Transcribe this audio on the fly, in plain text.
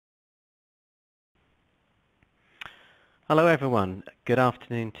Hello everyone. Good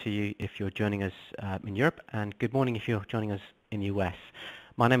afternoon to you if you're joining us in Europe, and good morning if you're joining us in the US.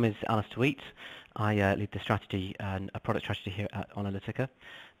 My name is Alistair Wheat. I lead the strategy and product strategy here at Analytica,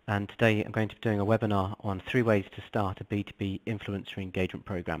 and today I'm going to be doing a webinar on 3 ways to start a B2B influencer engagement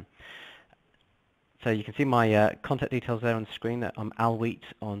program. So you can see my contact details there on the screen. I'm Al Wheat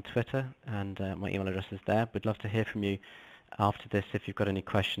on Twitter, and my email address is there. We'd love to hear from you after this if you've got any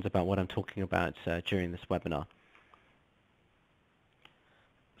questions about what I'm talking about during this webinar.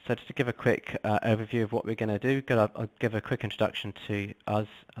 So just to give a quick overview of what we're going to do, I'll give a quick introduction to us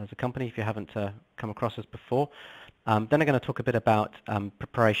as a company if you haven't come across us before. Then I'm going to talk a bit about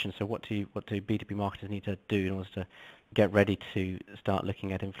preparation. So what do B2B marketers need to do in order to get ready to start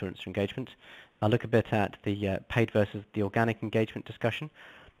looking at influencer engagement. I'll look a bit at the paid versus the organic engagement discussion,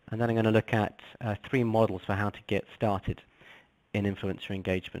 and then I'm going to look at 3 models for how to get started in influencer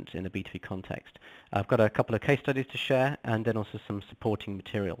engagement in the B2B context. I've got a couple of case studies to share and then also some supporting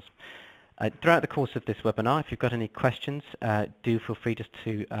materials. Throughout the course of this webinar, if you've got any questions, do feel free just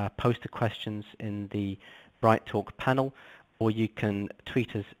to post the questions in the Bright Talk panel, or you can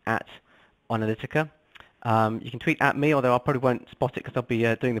tweet us at Analytica. You can tweet at me, although I probably won't spot it because I'll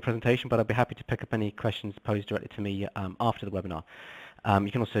be doing the presentation, but I'll be happy to pick up any questions posed directly to me after the webinar.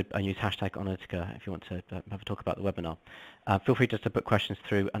 You can also use hashtag Analytica if you want to have a talk about the webinar. Feel free just to put questions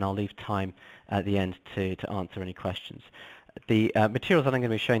through, and I'll leave time at the end to answer any questions. The materials that I'm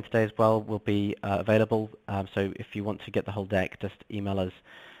going to be showing today as well will be available, so if you want to get the whole deck, just email us,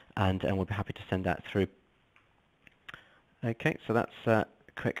 and we'll be happy to send that through. Okay, so that's a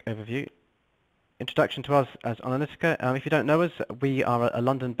quick overview. Introduction to us as Analytica. If you don't know us, we are a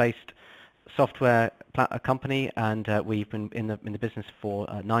London-based software company, and we've been in the business for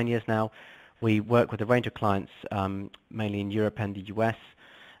 9 years now. We work with a range of clients, mainly in Europe and the US,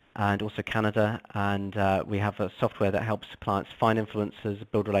 and also Canada, and we have a software that helps clients find influencers,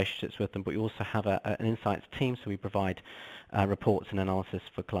 build relationships with them, but we also have an insights team, so we provide reports and analysis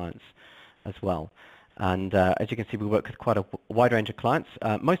for clients as well. And as you can see, we work with quite a wide range of clients.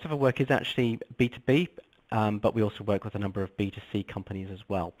 Most of our work is actually B2B, but we also work with a number of B2C companies as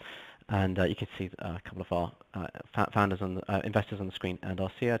well. And you can see a couple of our founders and investors on the screen, and our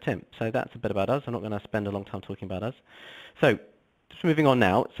CEO, Tim. So that's a bit about us. I'm not going to spend a long time talking about us. So just moving on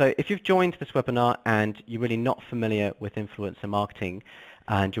now. So if you've joined this webinar and you're really not familiar with influencer marketing,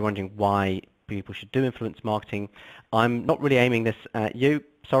 and you're wondering why people should do influencer marketing, I'm not really aiming this at you,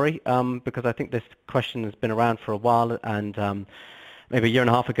 sorry, because I think this question has been around for a while, and maybe a year and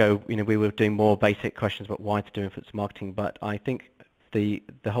a half ago, we were doing more basic questions about why to do influencer marketing, but I think the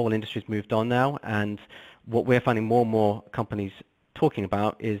whole industry's moved on now, and what we're finding more and more companies talking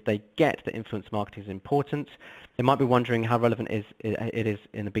about is they get that influencer marketing is important. They might be wondering how relevant it is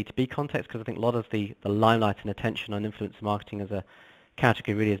in the B2B context, because I think a lot of the limelight and attention on influencer marketing as a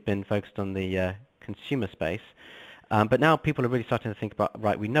category really has been focused on the consumer space. But now people are really starting to think about,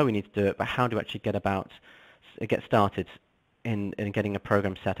 right, we know we need to do it, but how do we actually get started in getting a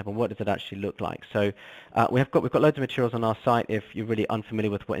program set up, and what does it actually look like? So we've got loads of materials on our site if you're really unfamiliar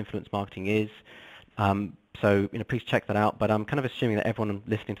with what influence marketing is. So please check that out. But I'm kind of assuming that everyone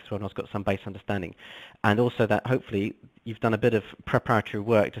listening to this webinar has got some base understanding, and also that hopefully you've done a bit of preparatory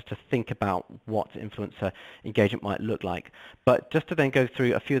work just to think about what influencer engagement might look like. But just to then go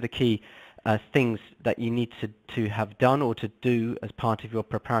through a few of the key things that you need to have done or to do as part of your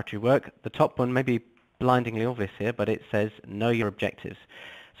preparatory work. The top one may be blindingly obvious here, but it says know your objectives.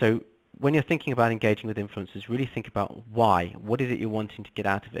 So when you're thinking about engaging with influencers, really think about why. What is it you're wanting to get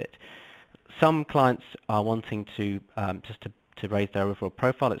out of it? Some clients are wanting to just to raise their overall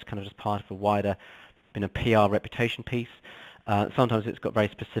profile. It's kind of just part of a wider PR reputation piece. Sometimes it's got very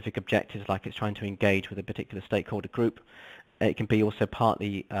specific objectives, like it's trying to engage with a particular stakeholder group. It can be also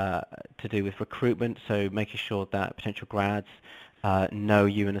partly to do with recruitment, so making sure that potential grads know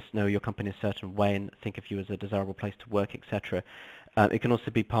you and know your company in a certain way and think of you as a desirable place to work, etc. It can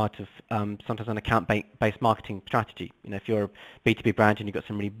also be part of sometimes an account-based marketing strategy. If you're a B2B brand and you've got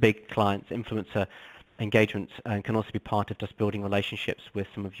some really big clients, influencer engagement can also be part of just building relationships with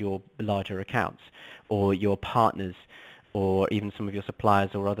some of your larger accounts or your partners, or even some of your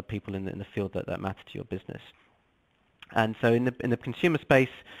suppliers or other people in the field that matter to your business. And so in the consumer space,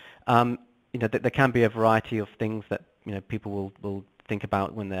 there can be a variety of things that people will think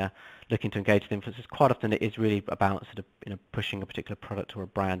about when they're looking to engage with influencers. Quite often it is really about sort of pushing a particular product or a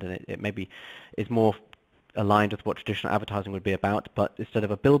brand, and it maybe is more aligned with what traditional advertising would be about, but instead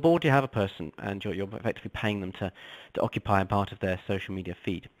of a billboard you have a person, and you're effectively paying them to occupy a part of their social media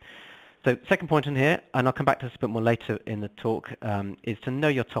feed. So second point in here, and I'll come back to this a bit more later in the talk, is to know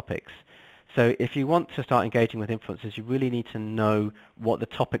your topics. So if you want to start engaging with influencers, you really need to know what the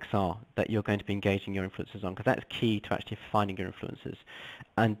topics are that you're going to be engaging your influencers on, because that's key to actually finding your influencers.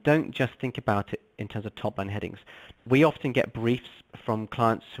 And don't just think about it in terms of top-line headings. We often get briefs from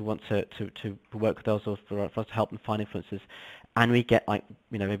clients who want to work with us or for us to help them find influencers, and we get like,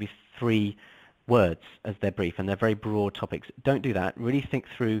 maybe 3 words as their brief, and they're very broad topics. Don't do that. Really think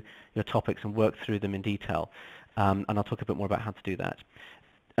through your topics and work through them in detail. And I'll talk a bit more about how to do that.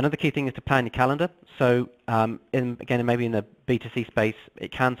 Another key thing is to plan your calendar. So again, maybe in the B2C space,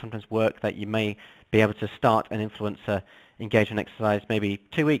 it can sometimes work that you may be able to start an influencer engagement exercise maybe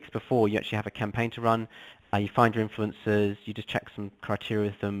 2 weeks before you actually have a campaign to run. You find your influencers, you just check some criteria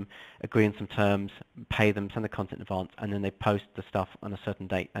with them, agree on some terms, pay them, send the content in advance, and then they post the stuff on a certain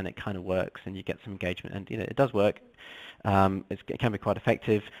date, and it kind of works, and you get some engagement. And it does work. It can be quite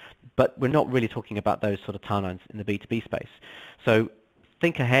effective, but we're not really talking about those sort of timelines in the B2B space. So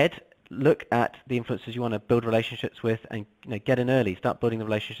think ahead, look at the influencers you want to build relationships with, and get in early. Start building the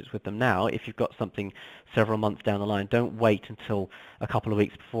relationships with them now. If you've got something several months down the line, don't wait until a couple of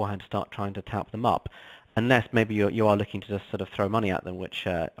weeks beforehand to start trying to tap them up, unless maybe you are looking to just sort of throw money at them, which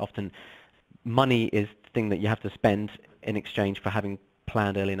often money is the thing that you have to spend in exchange for having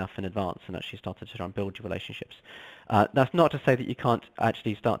planned early enough in advance and actually started to try and build your relationships. That's not to say that you can't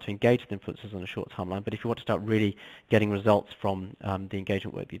actually start to engage with influencers on a short timeline, but if you want to start really getting results from the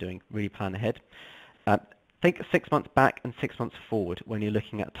engagement work you're doing, really plan ahead. Think 6 months back and 6 months forward when you're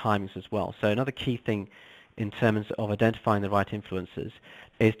looking at timings as well. So another key thing in terms of identifying the right influencers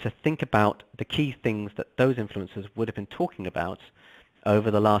is to think about the key things that those influencers would have been talking about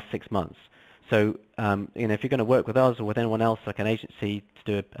over the last 6 months. So if you're going to work with us or with anyone else, like an agency,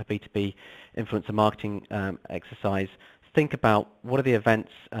 to do a B2B influencer marketing exercise, think about what are the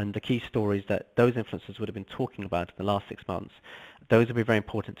events and the key stories that those influencers would have been talking about in the last 6 months. Those will be very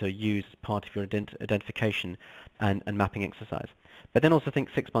important to use as part of your identification and mapping exercise. But then also think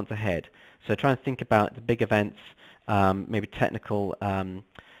 6 months ahead. So try and think about the big events, maybe technical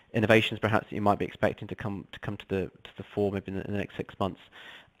innovations perhaps that you might be expecting to come to the fore maybe in the next 6 months,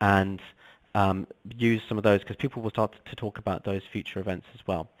 and use some of those, because people will start to talk about those future events as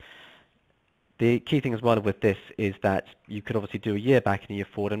well. The key thing as well with this is that you could obviously do a year back and a year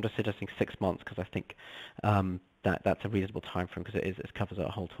forward. I'm just suggesting 6 months because I think that's a reasonable time frame, because it covers a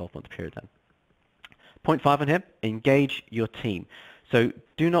whole 12-month period then. Point 5 on here, engage your team. So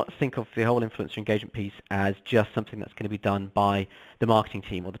do not think of the whole influencer engagement piece as just something that's going to be done by the marketing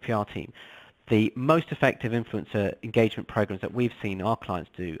team or the PR team. The most effective influencer engagement programs that we've seen our clients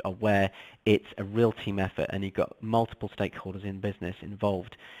do are where it's a real team effort and you've got multiple stakeholders in business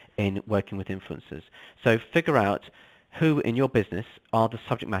involved in working with influencers. So figure out who in your business are the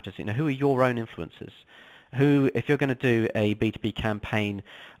subject matters. Who are your own influencers? Who, if you're going to do a B2B campaign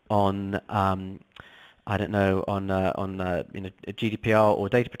on I don't know, on GDPR or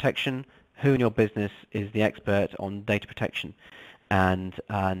data protection, who in your business is the expert on data protection? And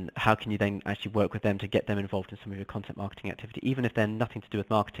how can you then actually work with them to get them involved in some of your content marketing activity, even if they're nothing to do with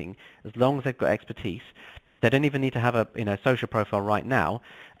marketing, as long as they've got expertise. They don't even need to have a social profile right now.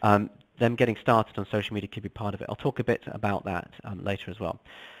 Them getting started on social media could be part of it. I'll talk a bit about that later as well.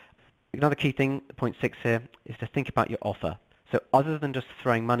 Another key thing, point 6 here, is to think about your offer. So other than just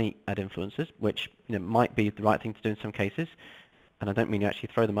throwing money at influencers, which might be the right thing to do in some cases, and I don't mean you actually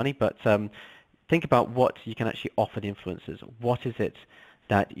throw the money, but think about what you can actually offer the influencers. What is it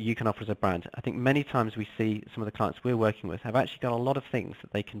that you can offer as a brand? I think many times we see some of the clients we're working with have actually got a lot of things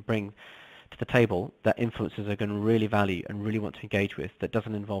that they can bring to the table that influencers are going to really value and really want to engage with, that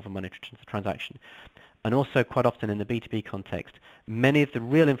doesn't involve a monetary transaction. And also quite often in the B2B context, many of the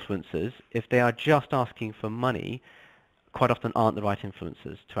real influencers, if they are just asking for money, quite often aren't the right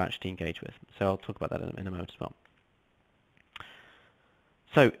influencers to actually engage with. So I'll talk about that in a moment as well.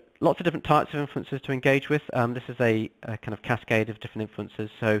 So lots of different types of influencers to engage with. This is a kind of cascade of different influencers.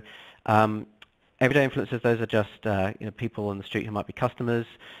 So everyday influencers, those are just people on the street who might be customers,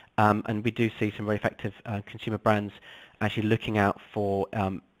 and we do see some very effective consumer brands actually looking out for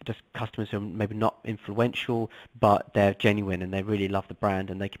just customers who are maybe not influential, but they're genuine and they really love the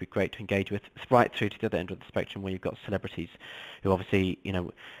brand and they could be great to engage with. It's right through to the other end of the spectrum where you've got celebrities who obviously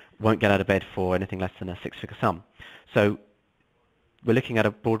won't get out of bed for anything less than a 6-figure sum. So we're looking at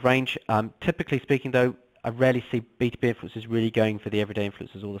a broad range. Typically speaking though, I rarely see B2B influencers really going for the everyday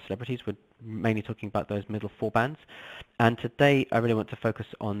influencers or the celebrities. We're mainly talking about those middle 4 bands. And today I really want to focus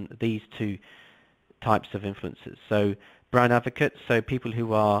on these 2 types of influencers. So brand advocates, so people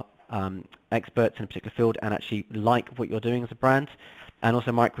who are experts in a particular field and actually like what you're doing as a brand, and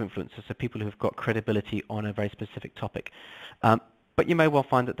also micro-influencers, so people who have got credibility on a very specific topic. But you may well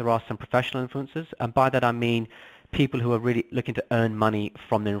find that there are some professional influencers, and by that I mean people who are really looking to earn money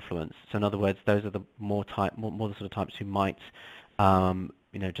from their influence. So in other words, those are the more the sort of types who might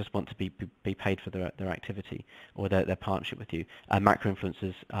just want to be paid for their activity or their partnership with you. Macro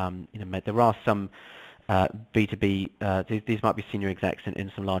influencers, there are some B2B, these might be senior execs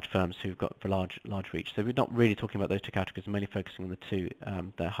in some large firms who've got large reach. So we're not really talking about those two categories, we're mainly focusing on the two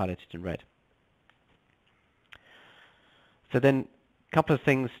that are highlighted in red. So then a couple of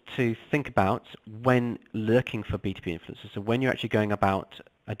things to think about when looking for B2B influencers. So when you're actually going about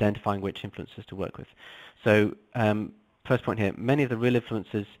identifying which influencers to work with. So first point here, many of the real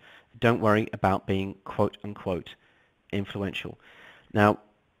influencers don't worry about being quote unquote influential. Now,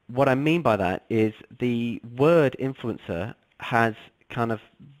 what I mean by that is the word influencer has kind of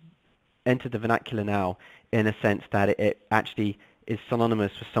entered the vernacular now in a sense that it actually is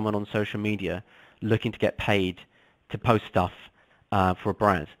synonymous with someone on social media looking to get paid to post stuff for a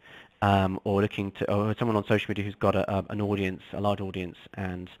brand, or someone on social media who's got an audience, a large audience,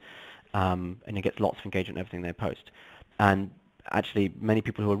 and it gets lots of engagement in everything they post. And actually, many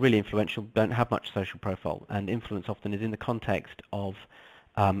people who are really influential don't have much social profile, and influence often is in the context of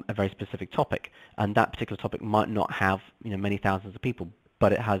a very specific topic, and that particular topic might not have many thousands of people,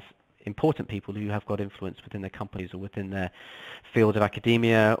 but it has important people who have got influence within their companies or within their field of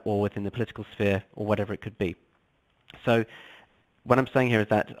academia or within the political sphere or whatever it could be. So what I'm saying here is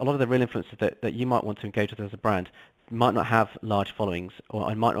that a lot of the real influencers that you might want to engage with as a brand might not have large followings, or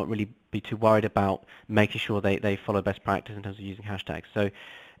I might not really be too worried about making sure they follow best practice in terms of using hashtags. So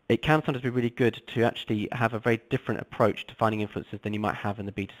it can sometimes be really good to actually have a very different approach to finding influencers than you might have in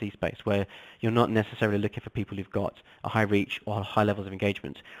the B2C space, where you're not necessarily looking for people who've got a high reach or high levels of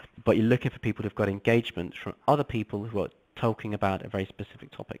engagement, but you're looking for people who've got engagement from other people who are talking about a very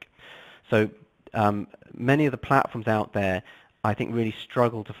specific topic. So many of the platforms out there, I think, really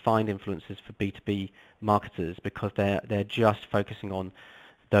struggle to find influencers for B2B marketers because they're just focusing on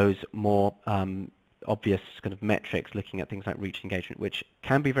those more obvious kind of metrics, looking at things like reach engagement, which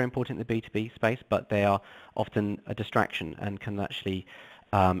can be very important in the B2B space, but they are often a distraction and can actually,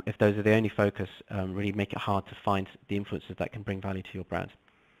 if those are the only focus, really make it hard to find the influencers that can bring value to your brand.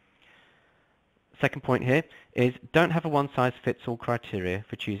 Second point here is don't have a one-size-fits-all criteria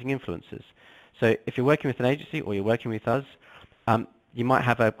for choosing influencers. So if you're working with an agency or you're working with us, you might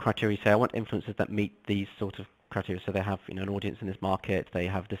have a criteria, say I want influencers that meet these sort of criteria, so they have an audience in this market, they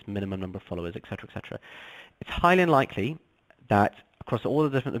have this minimum number of followers, etc., etc. It's highly unlikely that across all the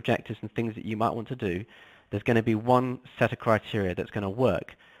different objectives and things that you might want to do, there's going to be one set of criteria that's going to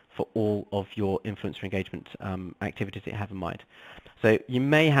work for all of your influencer engagement activities that you have in mind. So you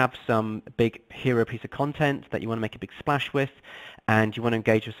may have some big hero piece of content that you want to make a big splash with, and you want to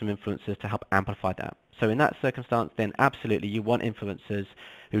engage with some influencers to help amplify that. So in that circumstance, then absolutely you want influencers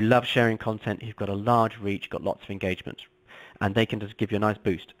who love sharing content, who've got a large reach, got lots of engagement, and they can just give you a nice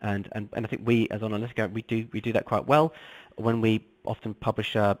boost. And I think we, as on Analytica, we do that quite well. When we often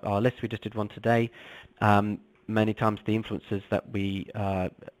publish our list, we just did one today. Many times the influencers that we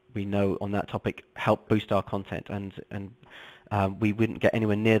know on that topic help boost our content, and we wouldn't get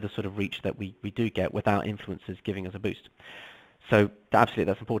anywhere near the sort of reach that we do get without influencers giving us a boost. So absolutely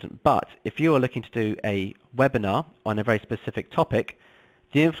that's important. But if you are looking to do a webinar on a very specific topic,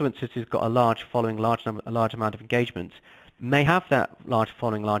 the influencers who've got a large following, a large amount of engagement may have that large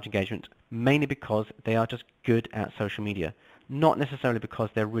following, large engagement mainly because they are just good at social media, not necessarily because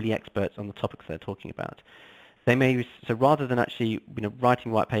they're really experts on the topics they're talking about. They may, so rather than actually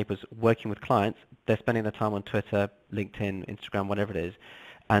writing white papers, working with clients, they're spending their time on Twitter, LinkedIn, Instagram, whatever it is,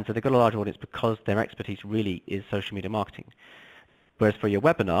 and so they've got a large audience because their expertise really is social media marketing. Whereas for your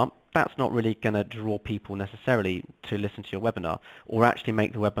webinar, that's not really going to draw people necessarily to listen to your webinar or actually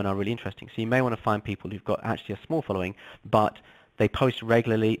make the webinar really interesting. So you may want to find people who've got actually a small following, but they post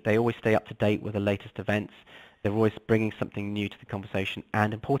regularly, they always stay up to date with the latest events, they're always bringing something new to the conversation,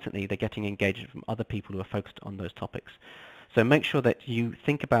 and importantly, they're getting engagement from other people who are focused on those topics. So make sure that you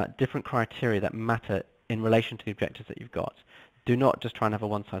think about different criteria that matter in relation to the objectives that you've got. Do not just try and have a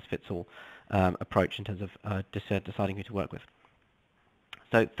one-size-fits-all approach in terms of deciding who to work with.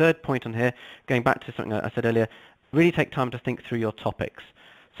 So third point on here, going back to something I said earlier, really take time to think through your topics.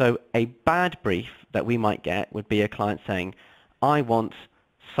 So a bad brief that we might get would be a client saying, I want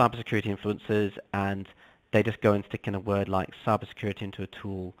cybersecurity influencers, and they just go and stick in a word like cybersecurity into a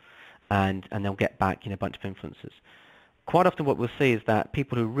tool, and they'll get back a bunch of influencers. Quite often what we'll see is that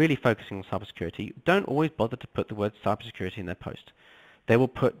people who are really focusing on cybersecurity don't always bother to put the word cybersecurity in their post. They will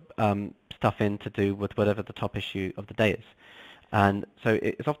put stuff in to do with whatever the top issue of the day is. And so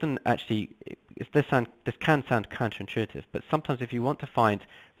it's often actually this can sound counterintuitive, but sometimes if you want to find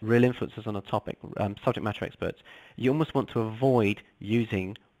real influencers on a topic, subject matter experts, you almost want to avoid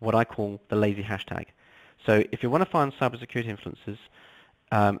using what I call the lazy hashtag. So if you want to find cybersecurity influencers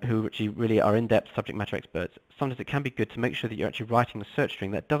who actually really are in-depth subject matter experts, sometimes it can be good to make sure that you're actually writing a search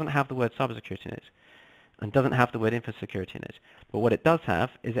string that doesn't have the word cybersecurity in it and doesn't have the word infosecurity in it. But what it does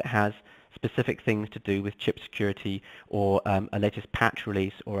have is it has specific things to do with chip security or a latest patch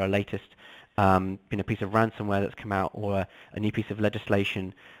release or a latest piece of ransomware that's come out or a new piece of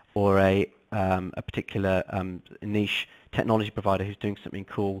legislation or a particular niche technology provider who's doing something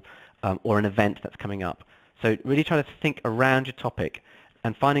cool or an event that's coming up. So really try to think around your topic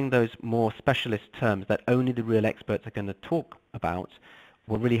and finding those more specialist terms that only the real experts are going to talk about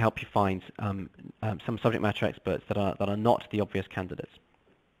will really help you find some subject matter experts that are not the obvious candidates.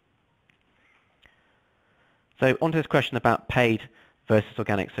 So on to this question about paid versus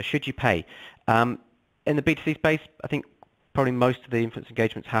organic. So should you pay? In the B2C space, I think probably most of the influence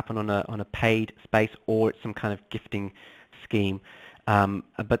engagements happen on a paid space, or it's some kind of gifting scheme.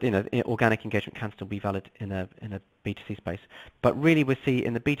 But organic engagement can still be valid in a B2C space. But really, we see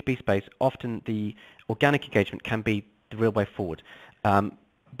in the B2B space, often the organic engagement can be the real way forward.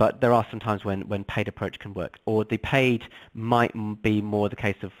 But there are some times when paid approach can work, or the paid might be more the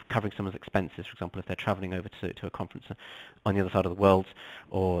case of covering someone's expenses, for example, if they're traveling over to a conference on the other side of the world,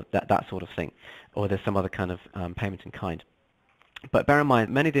 or that sort of thing, or there's some other kind of payment in kind. But bear in mind,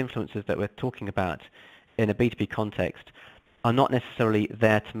 many of the influencers that we're talking about in a B2B context are not necessarily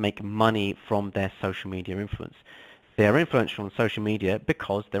there to make money from their social media influence. They are influential on social media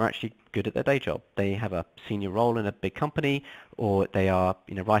because they're actually good at their day job. They have a senior role in a big company, or they are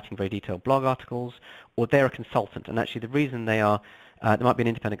writing very detailed blog articles, or they're a consultant. And actually the reason they might be an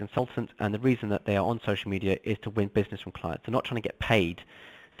independent consultant, and the reason that they are on social media is to win business from clients. They're not trying to get paid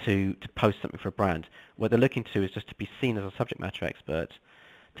to post something for a brand. What they're looking to is just to be seen as a subject matter expert,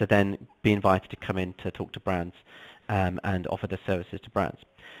 to then be invited to come in to talk to brands and offer their services to brands.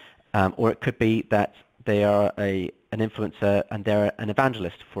 Or it could be that they are an influencer and they're an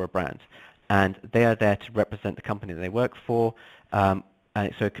evangelist for a brand, and they are there to represent the company that they work for. And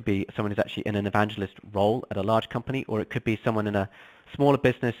so it could be someone who's actually in an evangelist role at a large company, or it could be someone in a smaller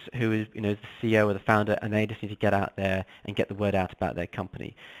business who is the CEO or the founder, and they just need to get out there and get the word out about their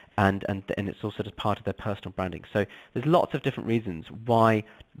company. And it's also just part of their personal branding. So there's lots of different reasons why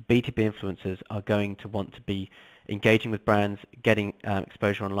B2B influencers are going to want to be engaging with brands, getting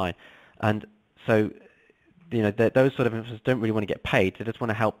exposure online. And so those sort of influencers don't really want to get paid. They just want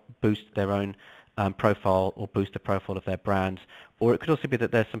to help boost their own profile, or boost the profile of their brand. Or it could also be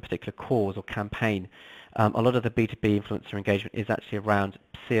that there's some particular cause or campaign. A lot of the B2B influencer engagement is actually around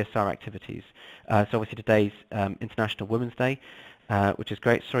CSR activities. So obviously today's International Women's Day, which is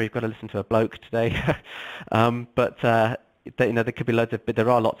great. Sorry, you've got to listen to a bloke today. There could be there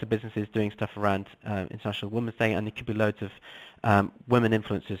are lots of businesses doing stuff around International Women's Day, and there could be loads of women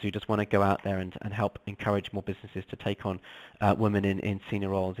influencers who just want to go out there and help encourage more businesses to take on women in senior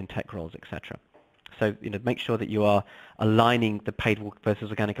roles, in tech roles, etc. So make sure that you are aligning the paid versus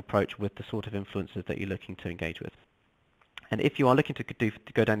organic approach with the sort of influencers that you're looking to engage with. And if you are looking to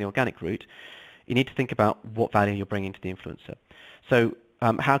go down the organic route, you need to think about what value you're bringing to the influencer. So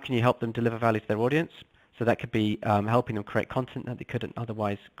how can you help them deliver value to their audience? So that could be helping them create content that they couldn't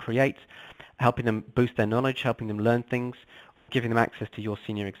otherwise create, helping them boost their knowledge, helping them learn things, giving them access to your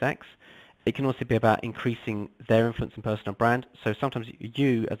senior execs. It can also be about increasing their influence and personal brand. So sometimes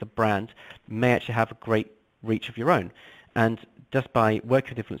you, as a brand, may actually have a great reach of your own. And just by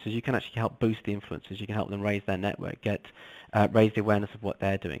working with influencers, you can actually help boost the influencers. You can help them raise their network, raise the awareness of what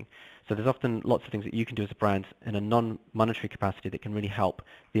they're doing. So there's often lots of things that you can do as a brand in a non-monetary capacity that can really help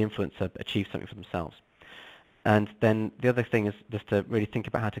the influencer achieve something for themselves. And then the other thing is just to really think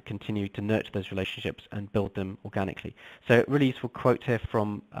about how to continue to nurture those relationships and build them organically. So a really useful quote here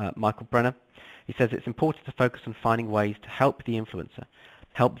from Michael Brenner. He says it's important to focus on finding ways to help the influencer,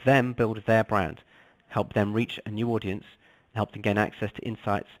 help them build their brand, help them reach a new audience, help them gain access to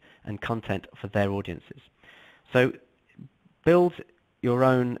insights and content for their audiences. So build your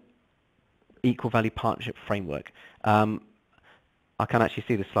own equal value partnership framework. I can't actually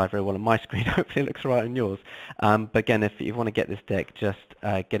see this slide very well on my screen. Hopefully it looks right on yours. But again, if you want to get this deck, just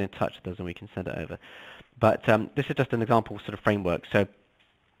get in touch with us and we can send it over. But this is just an example sort of framework. So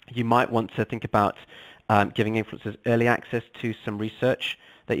you might want to think about giving influencers early access to some research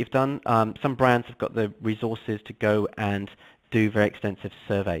that you've done. Some brands have got the resources to go and do very extensive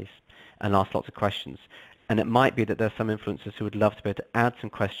surveys and ask lots of questions. And it might be that there's some influencers who would love to be able to add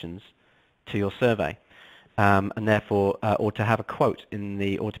some questions to your survey. and therefore, or to have a quote in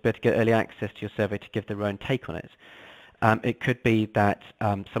the, or to be able to get early access to your survey to give their own take on it. It could be that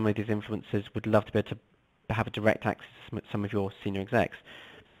some of these influencers would love to be able to have a direct access to some of your senior execs.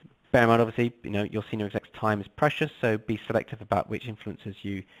 Bear in mind, obviously, your senior exec's time is precious, so be selective about which influencers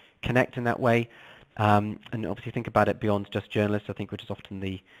you connect in that way. And obviously think about it beyond just journalists, I think, which is often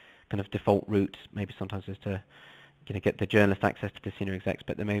the kind of default route, maybe sometimes is to get the journalist access to the senior execs,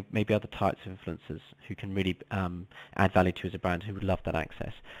 but there may be other types of influencers who can really add value to you as a brand, who would love that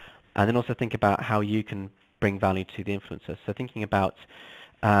access. And then also think about how you can bring value to the influencer. So thinking about,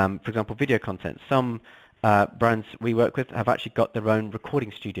 for example, video content. Some brands we work with have actually got their own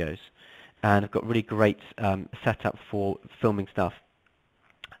recording studios and have got really great setup for filming stuff.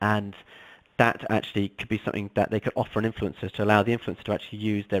 And that actually could be something that they could offer an influencer, to allow the influencer to actually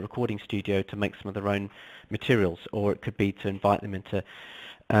use their recording studio to make some of their own materials, or it could be to invite them into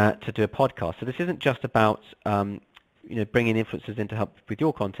to do a podcast. So this isn't just about bringing influencers in to help with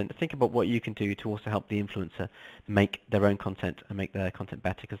your content. Think about what you can do to also help the influencer make their own content and make their content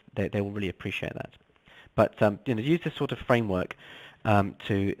better, because they will really appreciate that. But use this sort of framework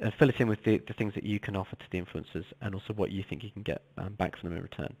to fill it in with the things that you can offer to the influencers, and also what you think you can get back from them in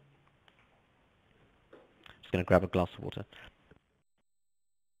return. Just going to grab a glass of water.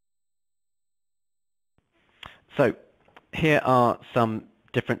 So here are some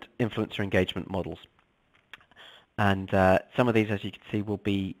different influencer engagement models. And some of these, as you can see, will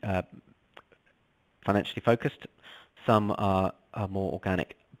be financially focused. Some are more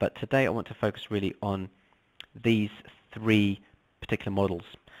organic. But today I want to focus really on these three particular models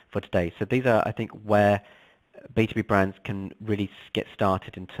for today. So these are, I think, where B2B brands can really get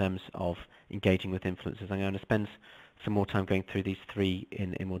started in terms of engaging with influencers. I'm going to spend some more time going through these three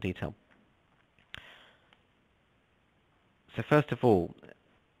in more detail. So first of all,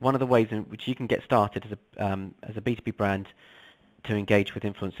 one of the ways in which you can get started as a B2B brand to engage with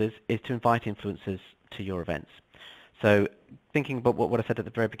influencers is to invite influencers to your events. So thinking about what I said at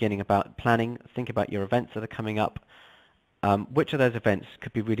the very beginning about planning, think about your events that are coming up. Which of those events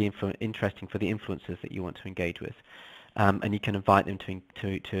could be really interesting for the influencers that you want to engage with? And you can invite them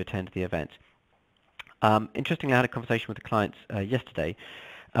to attend the event. Interestingly, I had a conversation with a client yesterday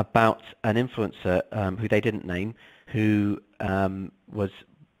about an influencer who they didn't name, who was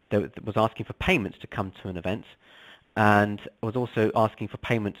asking for payments to come to an event, and was also asking for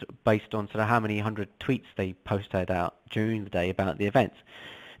payments based on sort of how many hundred tweets they posted out during the day about the event.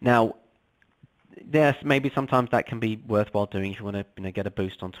 Now, yes, maybe sometimes that can be worthwhile doing if you want to get a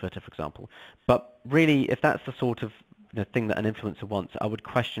boost on Twitter, for example. But really, if that's the sort of thing that an influencer wants, I would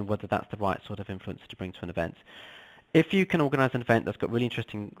question whether that's the right sort of influencer to bring to an event. If you can organize an event that's got really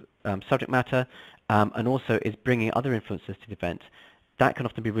interesting subject matter and also is bringing other influencers to the event, that can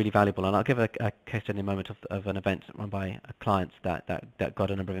often be really valuable. And I'll give a case study in a moment of an event run by a client that got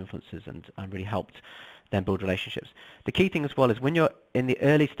a number of influencers and really helped them build relationships. The key thing as well is when you're in the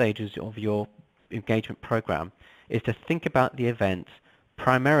early stages of your engagement program is to think about the event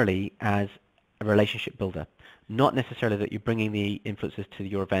primarily as a relationship builder, not necessarily that you're bringing the influencers to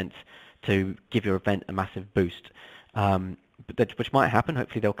your event to give your event a massive boost. Which might happen.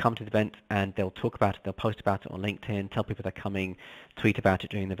 Hopefully they'll come to the event and they'll talk about it, they'll post about it on LinkedIn, tell people they're coming, tweet about it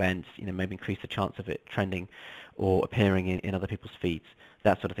during the event, maybe increase the chance of it trending or appearing in other people's feeds,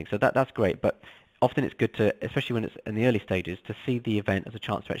 that sort of thing. So that's great, but often it's good to, especially when it's in the early stages, to see the event as a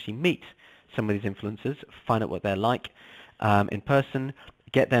chance to actually meet some of these influencers, find out what they're like in person,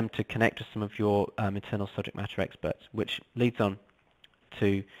 get them to connect with some of your internal subject matter experts, which leads on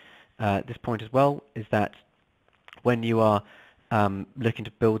to this point as well, is that when you are looking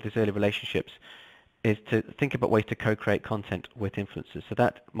to build these early relationships, is to think about ways to co-create content with influencers. So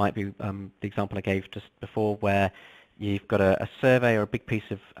that might be the example I gave just before, where you've got a survey or a big piece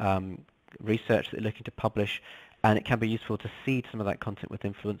of research that you're looking to publish, and it can be useful to seed some of that content with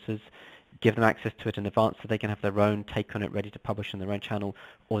influencers, give them access to it in advance so they can have their own take on it ready to publish on their own channel,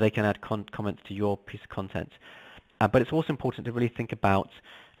 or they can add comments to your piece of content. But it's also important to really think about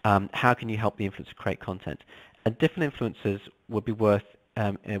how can you help the influencer create content. And different influencers would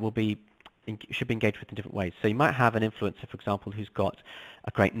be should be engaged with in different ways. So you might have an influencer, for example, who's got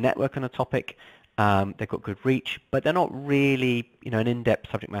a great network on a topic, they've got good reach, but they're not really an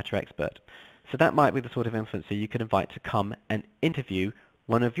in-depth subject matter expert. So that might be the sort of influencer you could invite to come and interview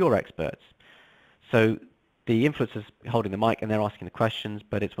one of your experts. So the influencer's holding the mic and they're asking the questions,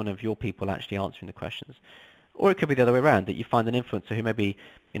 but it's one of your people actually answering the questions. Or it could be the other way around, that you find an influencer who maybe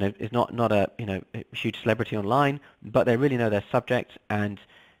is not a a huge celebrity online, but they really know their subject, and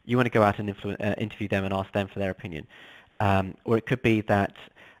you want to go out and interview them and ask them for their opinion. Or it could be that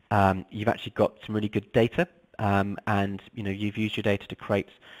you've actually got some really good data, and you've used your data to create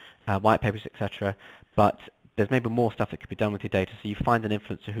white papers, etc. But there's maybe more stuff that could be done with your data. So you find an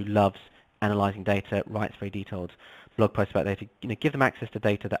influencer who loves analyzing data, writes very detailed blog posts about data. Give them access to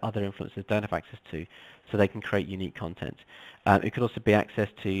data that other influencers don't have access to, so they can create unique content. It could also be access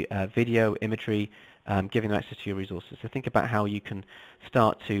to video, imagery, giving them access to your resources. So think about how you can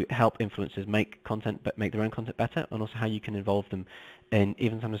start to help influencers make content, but make their own content better, and also how you can involve them in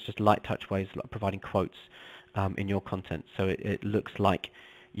even sometimes just light touch ways, like providing quotes in your content, so it looks like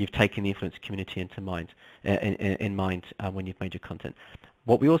you've taken the influencer community into mind, in mind when you've made your content.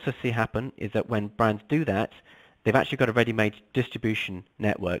 What we also see happen is that when brands do that, they've actually got a ready-made distribution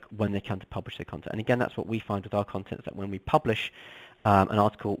network when they come to publish their content. And again, that's what we find with our content, is that when we publish an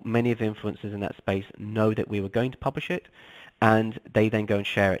article, many of the influencers in that space know that we were going to publish it, and they then go and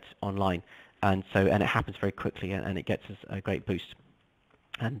share it online. And it happens very quickly, and it gets us a great boost.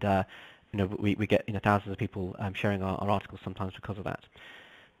 And we get thousands of people sharing our articles sometimes because of that.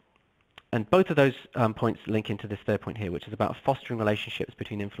 And both of those points link into this third point here, which is about fostering relationships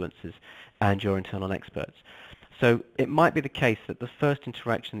between influencers and your internal experts. So it might be the case that the first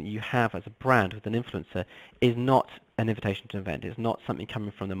interaction that you have as a brand with an influencer is not an invitation to an event. It's not something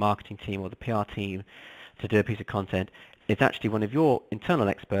coming from the marketing team or the PR team to do a piece of content. It's actually one of your internal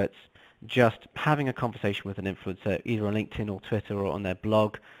experts just having a conversation with an influencer, either on LinkedIn or Twitter or on their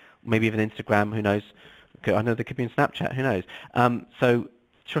blog, maybe even Instagram, who knows. I know they could be in Snapchat, who knows. So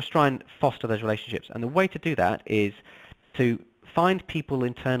just try and foster those relationships. And the way to do that is to find people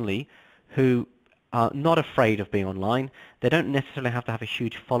internally who are not afraid of being online. They don't necessarily have to have a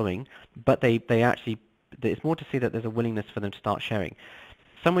huge following, but it's more to see that there's a willingness for them to start sharing.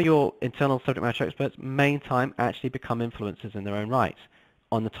 Some of your internal subject matter experts may in time actually become influencers in their own right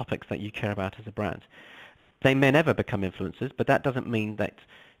on the topics that you care about as a brand. They may never become influencers, but that doesn't mean that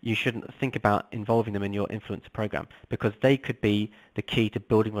you shouldn't think about involving them in your influencer program, because they could be the key to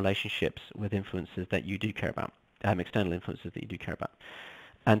building relationships with influencers that you do care about, external influencers that you do care about.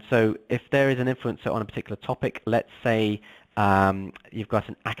 And so if there is an influencer on a particular topic, let's say you've got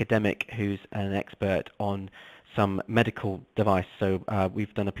an academic who's an expert on some medical device. So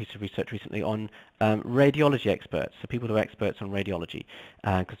we've done a piece of research recently on radiology experts, so people who are experts on radiology,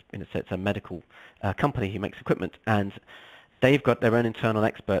 because it's a medical company who makes equipment, and they've got their own internal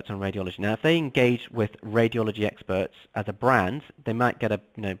experts on radiology. Now, if they engage with radiology experts as a brand, they might get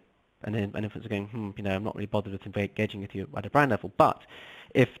an influencer going, I'm not really bothered with engaging with you at a brand level. But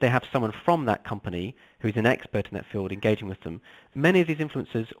if they have someone from that company who's an expert in that field engaging with them, many of these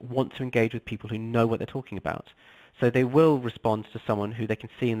influencers want to engage with people who know what they're talking about. So they will respond to someone who they can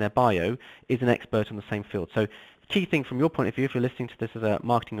see in their bio is an expert on the same field. So key thing from your point of view, if you're listening to this as a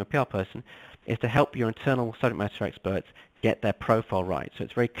marketing or PR person, is to help your internal subject matter experts get their profile right. So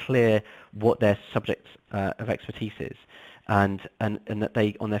it's very clear what their subject of expertise is, and that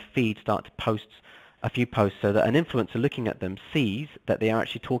they, on their feed, start to post a few posts so that an influencer looking at them sees that they are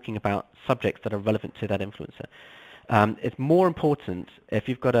actually talking about subjects that are relevant to that influencer. It's more important if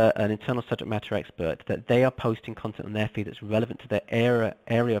you've got an internal subject matter expert that they are posting content on their feed that's relevant to their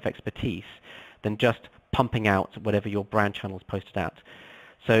area of expertise than just pumping out whatever your brand channel has posted out.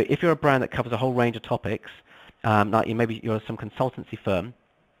 So if you're a brand that covers a whole range of topics, like maybe you're some consultancy firm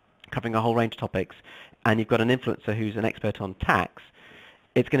covering a whole range of topics, and you've got an influencer who's an expert on tax,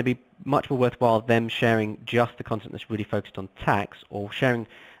 it's going to be much more worthwhile them sharing just the content that's really focused on tax, or sharing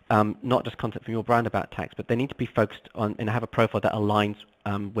not just content from your brand about tax, but they need to be focused on and have a profile that aligns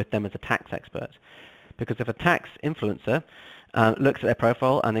with them as a tax expert. Because if a tax influencer looks at their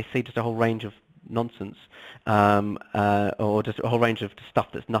profile and they see just a whole range of nonsense, or just a whole range of stuff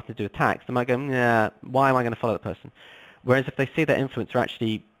that's nothing to do with tax, they might go, yeah, why am I going to follow that person? Whereas if they see that influencer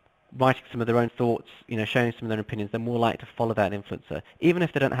actually writing some of their own thoughts, sharing some of their opinions, they're more likely to follow that influencer. Even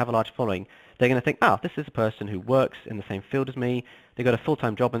if they don't have a large following, they're going to think, this is a person who works in the same field as me, they've got a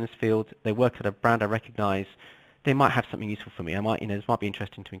full-time job in this field, they work at a brand I recognize, they might have something useful for me. This might be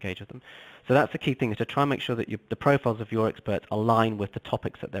interesting to engage with them. So that's the key thing, is to try and make sure that the profiles of your experts align with the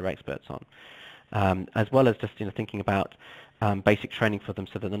topics that they're experts on, as well as just thinking about basic training for them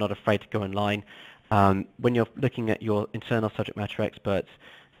so that they're not afraid to go online. When you're looking at your internal subject matter experts,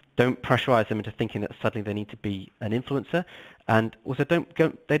 don't pressurize them into thinking that suddenly they need to be an influencer, and also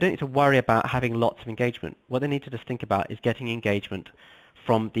they don't need to worry about having lots of engagement. What they need to just think about is getting engagement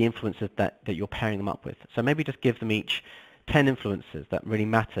from the influencers that you're pairing them up with. So maybe just give them each 10 influencers that really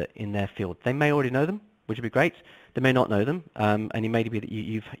matter in their field. They may already know them, which would be great. They may not know them, and it may be that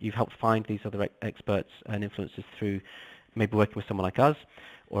you've helped find these other experts and influencers through maybe working with someone like us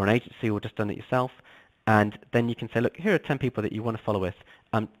or an agency, or just done it yourself. And then you can say, look, here are 10 people that you want to follow with.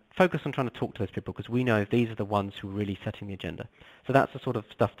 Focus on trying to talk to those people because we know these are the ones who are really setting the agenda. So that's the sort of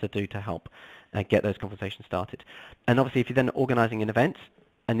stuff to do to help get those conversations started. And obviously, if you're then organizing an event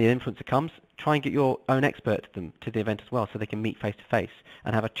and the influencer comes, try and get your own expert to the event as well so they can meet face to face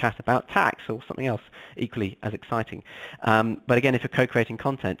and have a chat about tax or something else equally as exciting. But again, if you're co-creating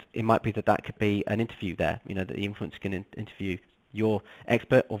content, it might be that that could be an interview there, that the influencer can interview your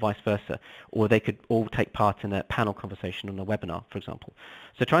expert or vice versa, or they could all take part in a panel conversation on a webinar, for example.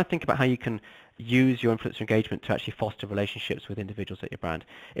 So try and think about how you can use your influencer engagement to actually foster relationships with individuals at your brand.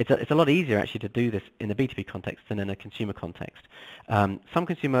 It's a lot easier actually to do this in a B2B context than in a consumer context. Some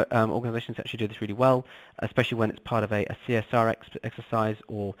consumer organizations actually do this really well, especially when it's part of a CSR exercise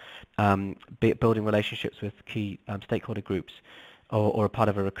or building relationships with key stakeholder groups, or a part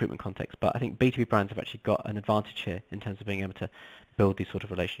of a recruitment context. But I think B2B brands have actually got an advantage here in terms of being able to build these sort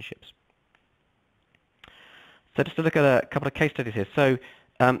of relationships. So just to look at a couple of case studies here. So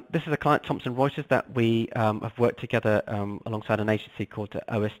this is a client, Thomson Reuters, that we have worked together alongside an agency called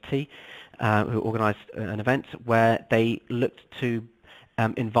OST, who organised an event where they looked to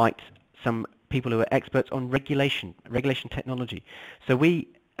invite some people who are experts on regulation technology. So we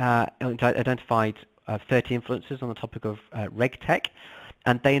identified 30 influencers on the topic of reg tech,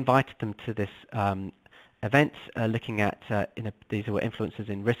 and they invited them to this event looking at these were influencers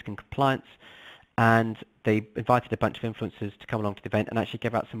in risk and compliance, and they invited a bunch of influencers to come along to the event and actually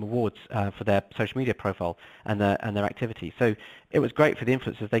give out some awards for their social media profile and their activity. So it was great for the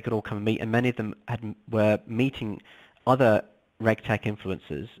influencers. They could all come and meet, and many of them were meeting other reg tech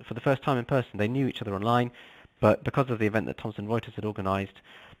influencers for the first time in person. They knew each other online, but because of the event that Thomson Reuters had organised,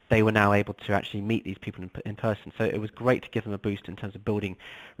 they were now able to actually meet these people in person. So it was great to give them a boost in terms of building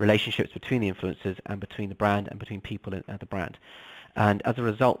relationships between the influencers and between the brand and between people at the brand. And as a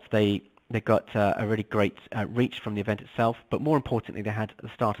result, they got a really great reach from the event itself, but more importantly, they had the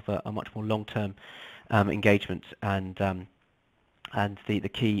start of a much more long-term engagement. And the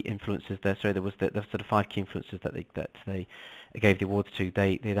key influencers there, so there was the sort of 5 key influencers that they gave the awards to.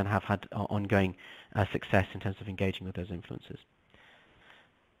 They then have had ongoing success in terms of engaging with those influencers.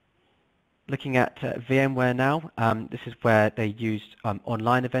 Looking at VMware now, this is where they used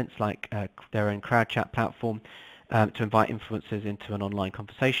online events like their own crowd chat platform to invite influencers into an online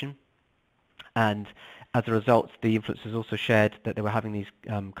conversation. And as a result, the influencers also shared that they were having these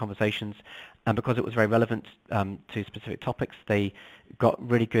conversations, and because it was very relevant to specific topics, they got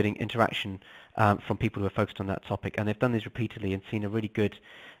really good interaction from people who are focused on that topic. And they've done these repeatedly and seen a really good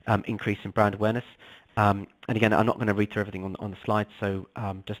increase in brand awareness. And again, I'm not going to read through everything on the slides, so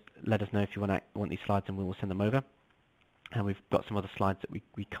just let us know if you want these slides and we will send them over. And we've got some other slides that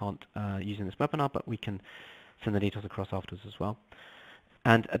we can't use in this webinar, but we can send the details across afterwards as well.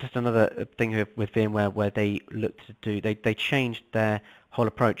 And just another thing with VMware where they looked to do, they changed their whole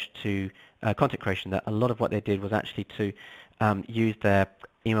approach to content creation. That a lot of what they did was actually to use their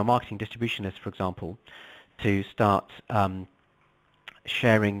email marketing distribution list, for example, to start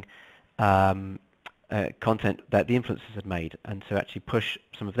sharing content that the influencers had made, and to actually push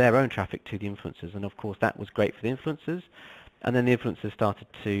some of their own traffic to the influencers. And of course that was great for the influencers, and then the influencers started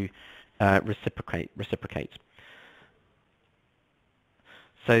to reciprocate.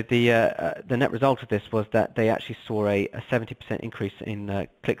 So the net result of this was that they actually saw a 70% increase in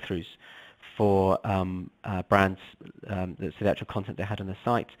click-throughs for brands, so the actual content they had on their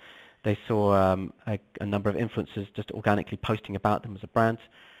site. They saw a number of influencers just organically posting about them as a brand,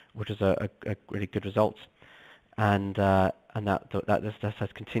 which is a really good result, and this has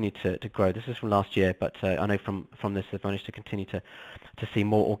continued to grow. This is from last year, but I know from this they've managed to continue to see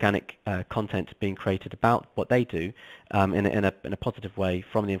more organic content being created about what they do in a positive way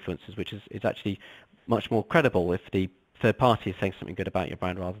from the influencers, which is actually much more credible if the third party is saying something good about your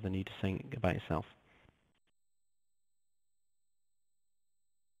brand rather than you just saying about yourself.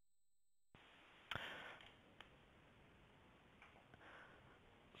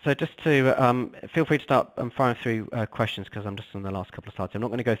 So just to feel free to start firing through questions, because I'm just on the last couple of slides. I'm not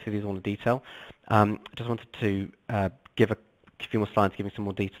going to go through these all in detail. I just wanted to give a few more slides giving some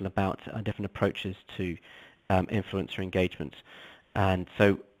more detail about different approaches to influencer engagement. And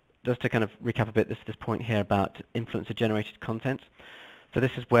so just to kind of recap a bit this point here about influencer generated content. So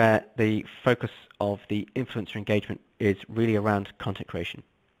this is where the focus of the influencer engagement is really around content creation.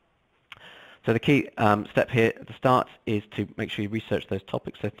 So the key step here at the start is to make sure you research those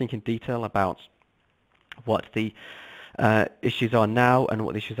topics. So think in detail about what the issues are now and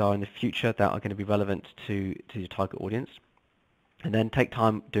what the issues are in the future that are going to be relevant to your target audience. And then take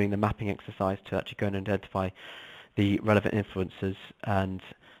time doing the mapping exercise to actually go and identify the relevant influencers and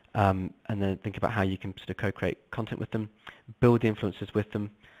and then think about how you can sort of co-create content with them, build the influencers with them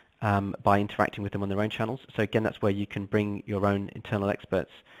by interacting with them on their own channels. So again, that's where you can bring your own internal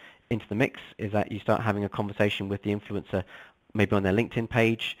experts into the mix, is that you start having a conversation with the influencer, maybe on their LinkedIn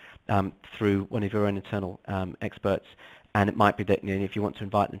page, through one of your own internal experts. And it might be that, you know, if you want to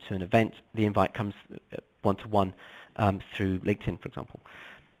invite them to an event, the invite comes one-to-one through LinkedIn, for example.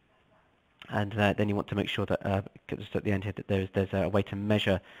 And then you want to make sure that, just at the end here, that there's a way to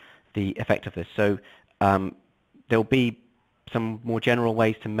measure the effect of this. So there'll be some more general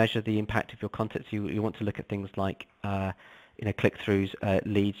ways to measure the impact of your content. So you want to look at things like click-throughs,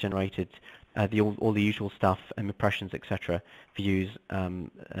 leads generated, all the usual stuff, impressions, etc., views,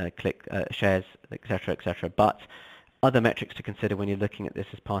 shares, etc., etc. But other metrics to consider when you're looking at this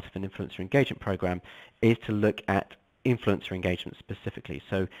as part of an influencer engagement program is to look at influencer engagement specifically.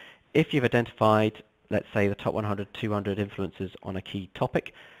 So if you've identified, let's say, the top 100, 200 influencers on a key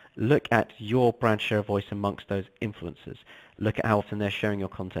topic, look at your brand share of voice amongst those influencers. Look at how often they're sharing your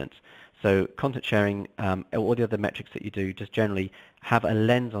content. So content sharing, all the other metrics that you do, just generally have a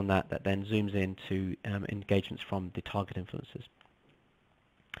lens on that then zooms into engagements from the target influencers.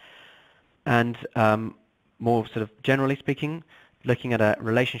 And more sort of generally speaking, looking at a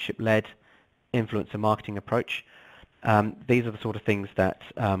relationship-led influencer marketing approach, these are the sort of things that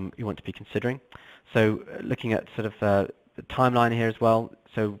you want to be considering. So looking at sort of the timeline here as well,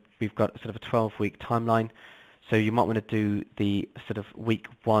 so we've got sort of a 12-week timeline. So you might want to do the sort of week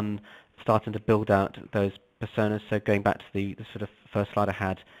 1, starting to build out those personas. So going back to the sort of first slide I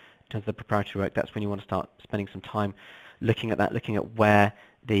had in terms of the preparatory work, that's when you want to start spending some time looking at that, looking at where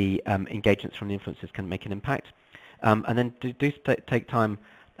the engagements from the influencers can make an impact. And then do take time,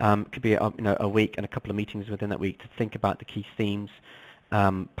 could be a week and a couple of meetings within that week to think about the key themes,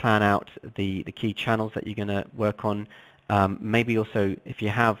 plan out the key channels that you're going to work on. Maybe also, if you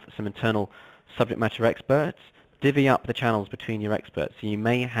have some internal subject matter experts, divvy up the channels between your experts. So you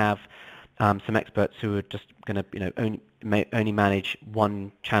may have some experts who are just going to only manage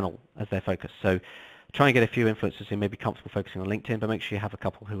one channel as their focus. So try and get a few influencers who may be comfortable focusing on LinkedIn, but make sure you have a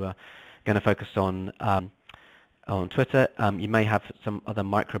couple who are going to focus on Twitter. You may have some other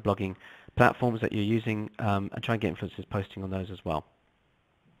microblogging platforms that you're using, and try and get influencers posting on those as well.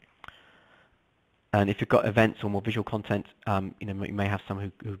 And if you've got events or more visual content, you may have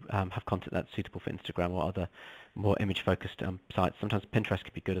some who have content that's suitable for Instagram or other more image-focused sites. Sometimes Pinterest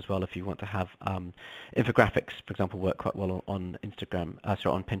could be good as well if you want to have infographics, for example, work quite well on Instagram,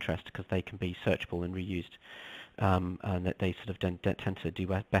 on Pinterest, because they can be searchable and reused, and that they sort of tend to do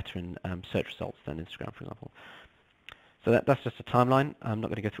better in search results than Instagram, for example. So that's just a timeline. I'm not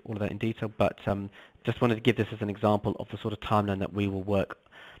going to go through all of that in detail, but just wanted to give this as an example of the sort of timeline that we will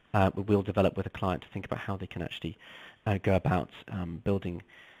we'll develop with a client to think about how they can actually go about building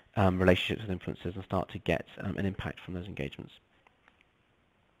relationships with influencers and start to get an impact from those engagements.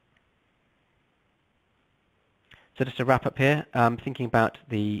 So just to wrap up here, thinking about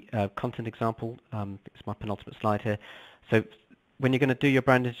the content example, it's my penultimate slide here. So when you're going to do your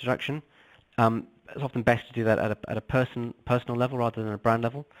brand introduction, it's often best to do that at a personal level rather than a brand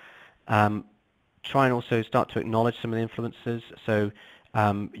level. Try and also start to acknowledge some of the influencers. So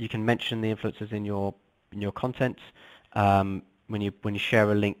you can mention the influencers in your content. When you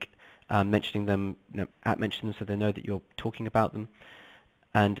share a link, mentioning them, mention them so they know that you're talking about them,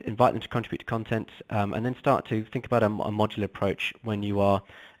 and invite them to contribute to content, and then start to think about a modular approach when you are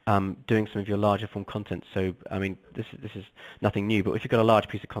doing some of your larger form content. So I mean, this is nothing new, but if you've got a large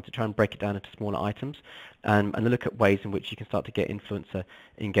piece of content, try and break it down into smaller items, and look at ways in which you can start to get influencer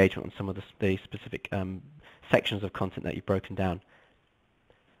engagement on some of the specific sections of content that you've broken down.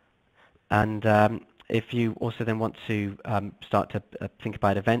 And if you also then want to start to think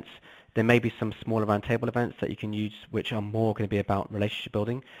about events, there may be some smaller roundtable events that you can use which are more going to be about relationship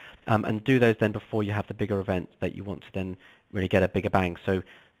building, and do those then before you have the bigger event that you want to then really get a bigger bang. So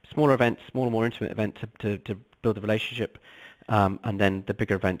smaller events, smaller, more intimate event to build a relationship, and then the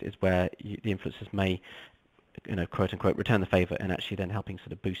bigger event is where the influencers may, quote unquote, return the favor and actually then helping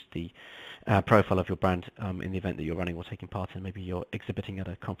sort of boost the profile of your brand in the event that you're running or taking part in. Maybe you're exhibiting at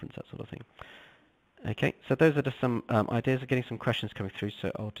a conference, that sort of thing. Okay, so those are just some ideas. Of getting some questions coming through,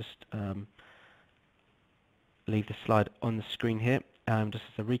 so I'll just leave the slide on the screen here, just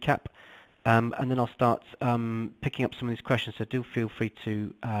as a recap, and then I'll start picking up some of these questions. So do feel free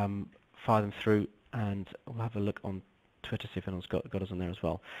to fire them through, and we'll have a look on Twitter, see if anyone's got us on there as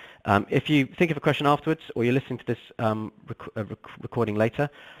well. If you think of a question afterwards, or you're listening to this recording later,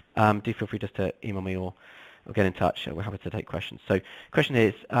 do feel free just to email me or get in touch. We're happy to take questions. So question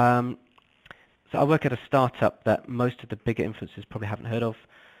is, so I work at a startup that most of the bigger influencers probably haven't heard of.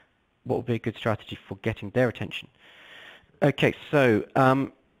 what would be a good strategy for getting their attention? Okay, so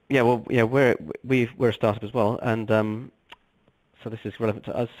yeah, well, yeah, we're a startup as well, and so this is relevant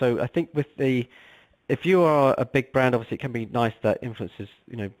to us. So I think if you are a big brand, obviously it can be nice that influencers,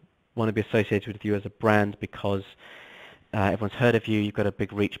 want to be associated with you as a brand because everyone's heard of you, you've got a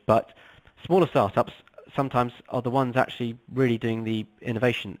big reach. But smaller startups sometimes are the ones actually really doing the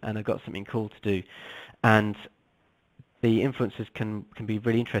innovation and have got something cool to do, and the influencers can be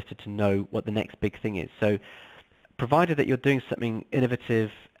really interested to know what the next big thing is. So provided that you're doing something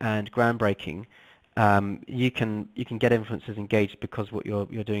innovative and groundbreaking, you can get influencers engaged because what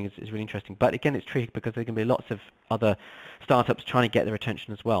you're doing is really interesting. But again, it's tricky because there can be lots of other startups trying to get their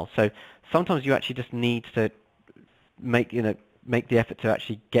attention as well. So sometimes you actually just need to make the effort to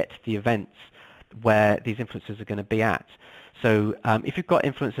actually get to the events where these influencers are going to be at. So if you've got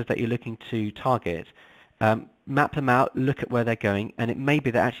influencers that you're looking to target, map them out, look at where they're going, and it may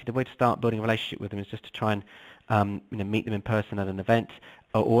be that actually the way to start building a relationship with them is just to try and meet them in person at an event,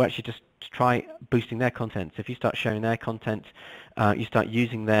 or actually just to try boosting their content. So if you start sharing their content, you start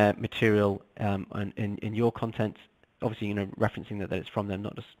using their material in your content, obviously referencing that it's from them,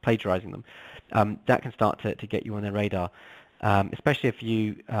 not just plagiarizing them. That can start to get you on their radar, especially if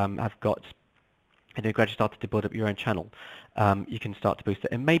you have got gradually started to build up your own channel. You can start to boost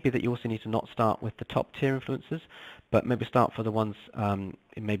it. It may be that you also need to not start with the top tier influencers, but maybe start for the ones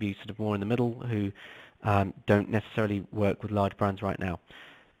maybe sort of more in the middle who don't necessarily work with large brands right now,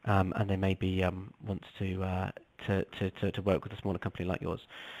 and they maybe want to work with a smaller company like yours.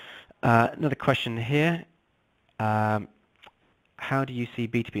 Another question here. How do you see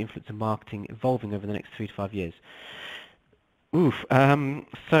B2B influencer marketing evolving over the next 3 to 5 years?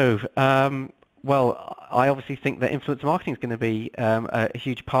 Well, I obviously think that influencer marketing is going to be a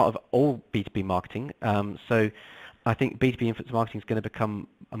huge part of all B2B marketing. So I think B2B influencer marketing is going to become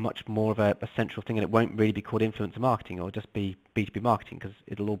a much more of a central thing, and it won't really be called influencer marketing or just be B2B marketing, because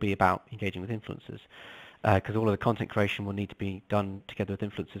it'll all be about engaging with influencers, because all of the content creation will need to be done together with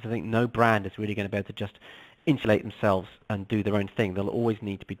influencers. I think no brand is really going to be able to just insulate themselves and do their own thing. They'll always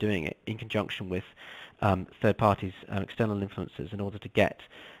need to be doing it in conjunction with third parties, external influencers, in order to get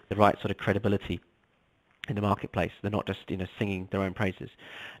the right sort of credibility in the marketplace. They're not just singing their own praises.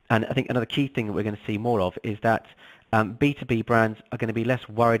 And I think another key thing that we're going to see more of is that B2B brands are going to be less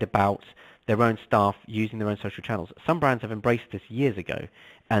worried about their own staff using their own social channels. Some brands have embraced this years ago,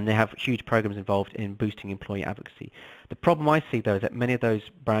 and they have huge programs involved in boosting employee advocacy. The problem I see, though, is that many of those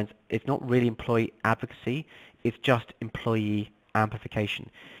brands, it's not really employee advocacy, it's just employee amplification.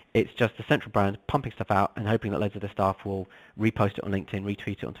 It's just the central brand pumping stuff out and hoping that loads of their staff will repost it on LinkedIn,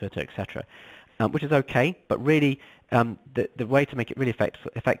 retweet it on Twitter, etc., which is okay, but really the way to make it really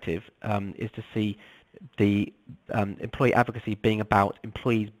effective is to see the employee advocacy being about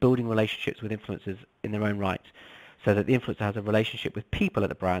employees building relationships with influencers in their own right, so that the influencer has a relationship with people at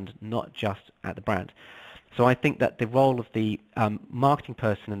the brand, not just at the brand. So I think that the role of the marketing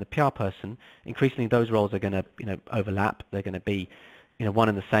person and the PR person, increasingly those roles are going to overlap. They're going to be one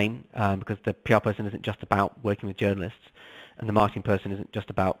and the same, because the PR person isn't just about working with journalists, and the marketing person isn't just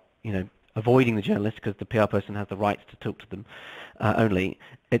about avoiding the journalists, because the PR person has the rights to talk to them only.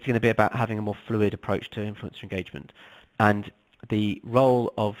 It's going to be about having a more fluid approach to influencer engagement. And the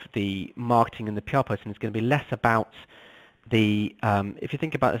role of the marketing and the PR person is going to be less about the, if you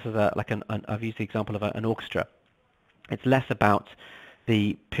think about this as I've used the example of an orchestra, it's less about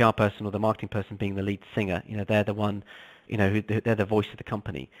the PR person or the marketing person being the lead singer. They're the one, they're the voice of the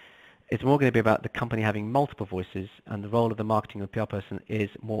company. It's more going to be about the company having multiple voices, and the role of the marketing and PR person is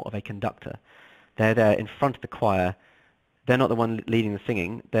more of a conductor. They're there in front of the choir. They're not the one leading the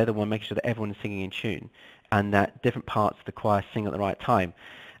singing. They're the one making sure that everyone is singing in tune, and that different parts of the choir sing at the right time,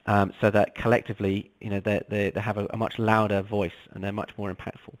 so that collectively, they have a much louder voice and they're much more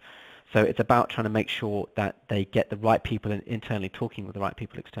impactful. So it's about trying to make sure that they get the right people internally talking with the right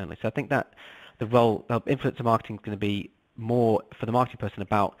people externally. So I think that the role of influencer marketing is going to be more for the marketing person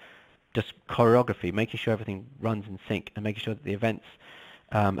about just choreography, making sure everything runs in sync, and making sure that the events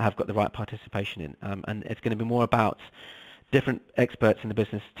have got the right participation in. And it's going to be more about different experts in the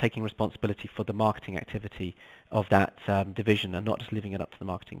business taking responsibility for the marketing activity of that division, and not just leaving it up to the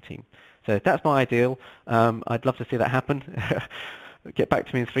marketing team. So that's my ideal. I'd love to see that happen. Get back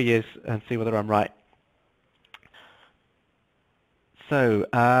to me in 3 years and see whether I'm right. So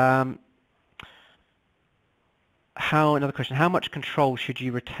another question, how much control should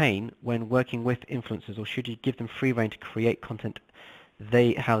you retain when working with influencers, or should you give them free rein to create content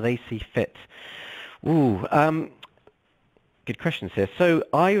how they see fit? Good good questions here. So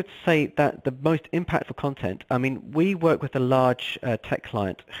I would say that the most impactful content, I mean, we work with a large tech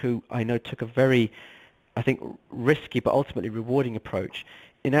client who I know took a very, I think, risky but ultimately rewarding approach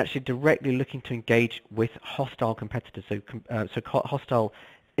in actually directly looking to engage with hostile competitors, so hostile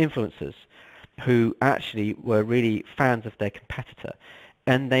influencers who actually were really fans of their competitor,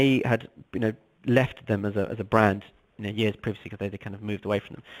 and they had, left them as a brand, years previously because they kind of moved away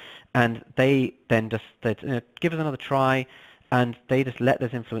from them, and they then just said, give us another try, and they just let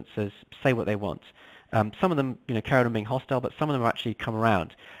those influencers say what they want. Some of them, carried on being hostile, but some of them have actually come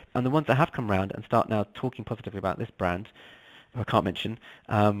around, and the ones that have come around and start now talking positively about this brand, who I can't mention,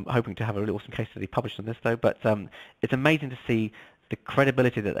 hoping to have a really awesome case study published on this though, but it's amazing to see the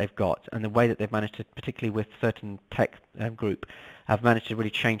credibility that they've got and the way that they've managed to, particularly with certain tech group, have managed to really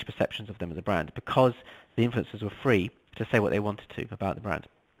change perceptions of them as a brand because the influencers were free to say what they wanted to about the brand.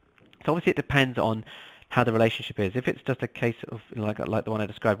 So obviously it depends on how the relationship is. If it's just a case of like the one I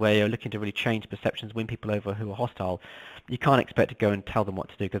described where you're looking to really change perceptions, win people over who are hostile, you can't expect to go and tell them what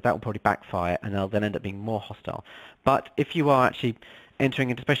to do because that will probably backfire and they'll then end up being more hostile. But if you are actually entering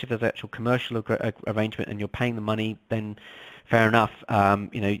into, especially if there's an actual commercial arrangement and you're paying the money, then fair enough.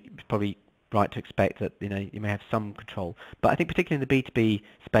 It's probably right to expect that you may have some control. But I think particularly in the B2B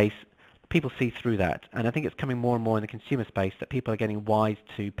space, people see through that, and I think it's coming more and more in the consumer space that people are getting wise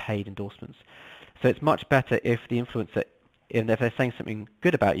to paid endorsements. So it's much better if the influencer, if they're saying something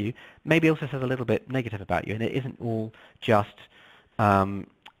good about you, maybe also says a little bit negative about you, and it isn't all just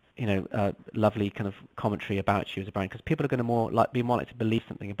lovely kind of commentary about you as a brand, because people are going to be more likely to believe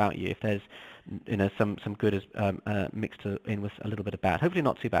something about you if there's some good as mixed in with a little bit of bad. Hopefully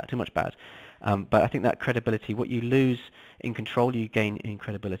not too much bad, but I think that credibility, what you lose in control, you gain in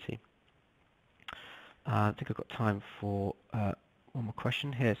credibility. I think I've got time for one more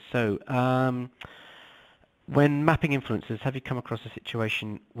question here. So when mapping influencers, have you come across a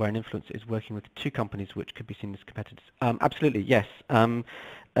situation where an influencer is working with two companies which could be seen as competitors? Absolutely, yes.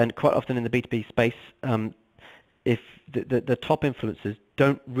 And quite often in the B2B space, if the top influencers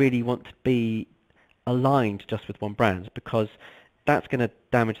don't really want to be aligned just with one brand, because that's going to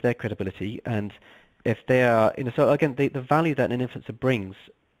damage their credibility. And if they are, so again, the value that an influencer brings,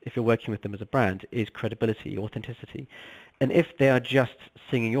 if you're working with them as a brand, is credibility, authenticity. And if they are just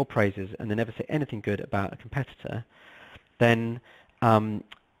singing your praises and they never say anything good about a competitor, then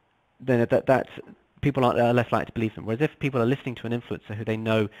that people are less likely to believe them. Whereas if people are listening to an influencer who they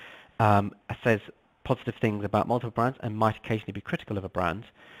know says positive things about multiple brands and might occasionally be critical of a brand,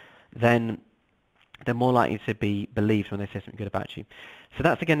 then they're more likely to be believed when they say something good about you. So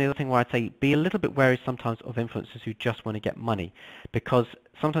that's again the other thing where I'd say be a little bit wary sometimes of influencers who just want to get money, because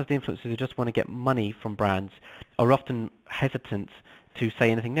sometimes the influencers who just want to get money from brands are often hesitant to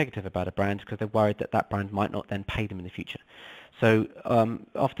say anything negative about a brand because they're worried that that brand might not then pay them in the future. So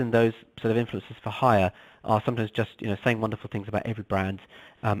often those sort of influencers for hire are sometimes just saying wonderful things about every brand,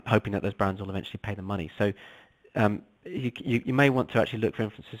 hoping that those brands will eventually pay them money. So you may want to actually look for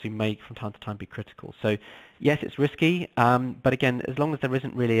influencers who may from time to time be critical. So yes, it's risky, but again, as long as there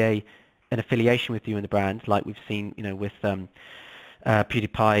isn't really an affiliation with you and the brand, like we've seen with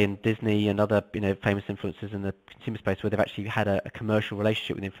PewDiePie and Disney and other famous influencers in the consumer space, where they've actually had a commercial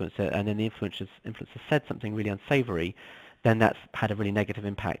relationship with the influencer, and then the influencer said something really unsavory, then that's had a really negative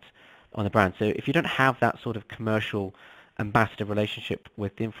impact on the brand. So if you don't have that sort of commercial ambassador relationship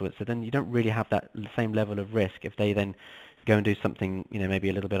with the influencer, then you don't really have that same level of risk if they then go and do something maybe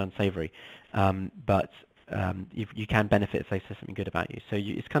a little bit unsavory, but you can benefit if they say something good about you. So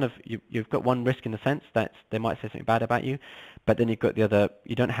it's kind of you've got one risk in the sense that they might say something bad about you, but then you've got the other,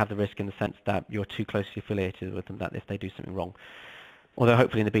 you don't have the risk in the sense that you're too closely affiliated with them that if they do something wrong. Although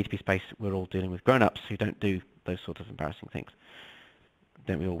hopefully in the B2B space we're all dealing with grown-ups who don't do those sort of embarrassing things.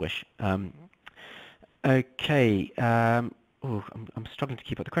 Don't we all wish? Okay. I'm struggling to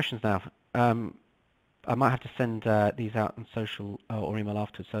keep up the questions now. I might have to send these out on social or email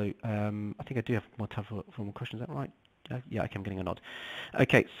after. So I think I do have more time for more questions. Is that right? Yeah, okay, I'm getting a nod.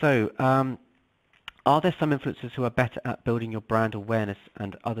 Okay, so are there some influencers who are better at building your brand awareness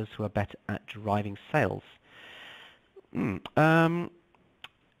and others who are better at driving sales?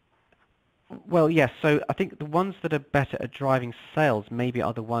 Well, yes. So I think the ones that are better at driving sales maybe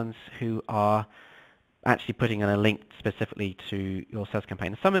are the ones who are actually putting in a link specifically to your sales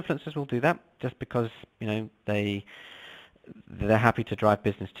campaign. Some influencers will do that just because they're happy to drive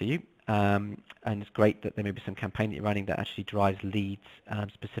business to you, and it's great that there may be some campaign that you're running that actually drives leads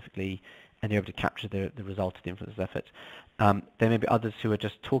specifically, and you're able to capture the result of the influencer's effort. There may be others who are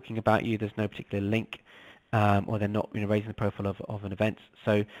just talking about you. There's no particular link, or they're not raising the profile of an event.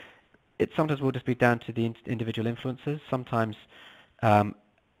 So it sometimes will just be down to the individual influencers. Sometimes some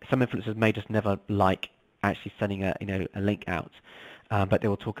influencers may just never like actually sending a link out, but they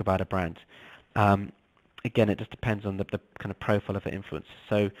will talk about a brand. Again, it just depends on the kind of profile of the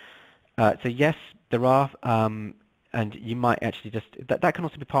influencer. So yes, there are, and you might actually just that can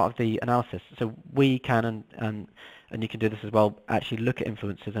also be part of the analysis. So we can and you can do this as well. Actually, look at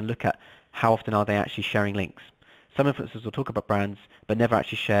influencers and look at how often are they actually sharing links. Some influencers will talk about brands, but never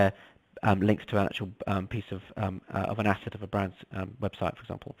actually share links to an actual piece of an asset of a brand's website, for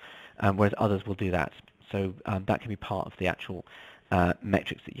example, whereas others will do that. So that can be part of the actual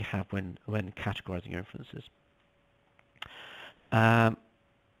metrics that you have when categorizing your influencers.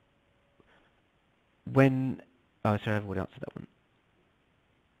 Oh, sorry, I've already answered that one.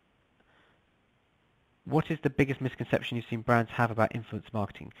 What is the biggest misconception you've seen brands have about influence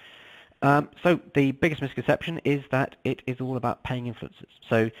marketing? So the biggest misconception is that it is all about paying influencers.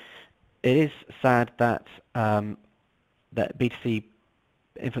 So it is sad that that B2C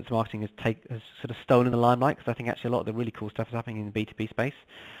influence marketing has sort of stolen the limelight, because I think actually a lot of the really cool stuff is happening in the B2B space.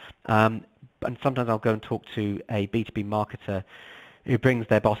 And sometimes I'll go and talk to a B2B marketer who brings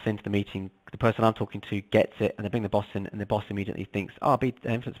their boss into the meeting. The person I'm talking to gets it, and they bring the boss in, and the boss immediately thinks, oh,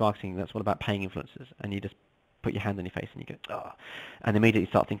 influence marketing, that's all about paying influencers. And you just put your hand on your face and you go, oh, and immediately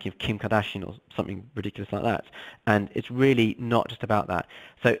start thinking of Kim Kardashian or something ridiculous like that. And it's really not just about that.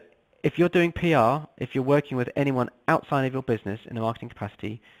 So if you're doing PR, if you're working with anyone outside of your business in a marketing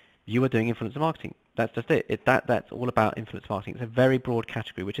capacity, you are doing influencer marketing. That's just it. That's all about influence marketing. It's a very broad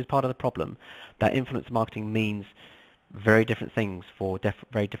category, which is part of the problem, that influencer marketing means very different things for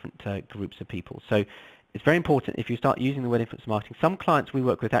very different groups of people. So it's very important if you start using the word influencer marketing. Some clients we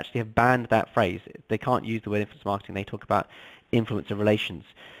work with actually have banned that phrase. They can't use the word influencer marketing. They talk about influencer relations,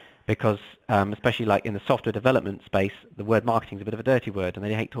 because especially like in the software development space, the word marketing is a bit of a dirty word, and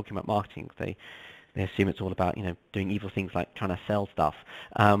they hate talking about marketing. They assume it's all about doing evil things like trying to sell stuff.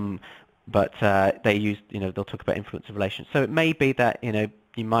 But they use they'll talk about influencer relations. So it may be that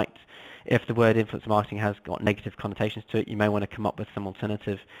you might, if the word influencer marketing has got negative connotations to it, you may want to come up with some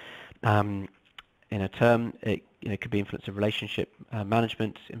alternative term. It could be influencer relationship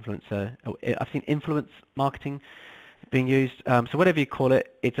management, influencer. I've seen influence marketing being used. So whatever you call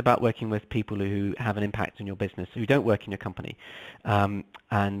it, it's about working with people who have an impact on your business, who don't work in your company, so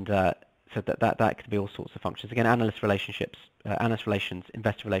that could be all sorts of functions. Again, analyst relationships, analyst relations,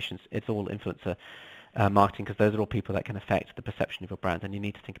 investor relations. It's all influencer marketing, because those are all people that can affect the perception of your brand, and you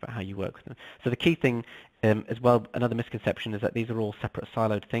need to think about how you work with them. So the key thing as well, another misconception, is that these are all separate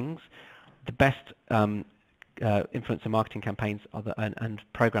siloed things. The best influencer marketing campaigns and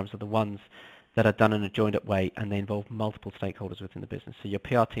programs are the ones that are done in a joined up way, and they involve multiple stakeholders within the business. So your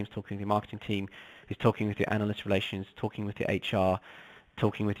PR team's talking with your marketing team, who's talking with your analyst relations, talking with your HR,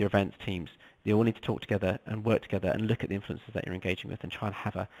 talking with your events teams. They all need to talk together and work together and look at the influencers that you're engaging with and try and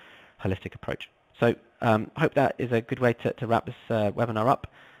have a holistic approach. So I hope that is a good way to wrap this webinar up.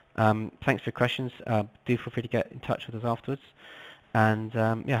 Thanks for your questions. Do feel free to get in touch with us afterwards. And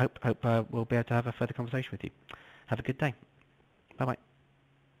yeah, hope we'll be able to have a further conversation with you. Have a good day. Bye-bye.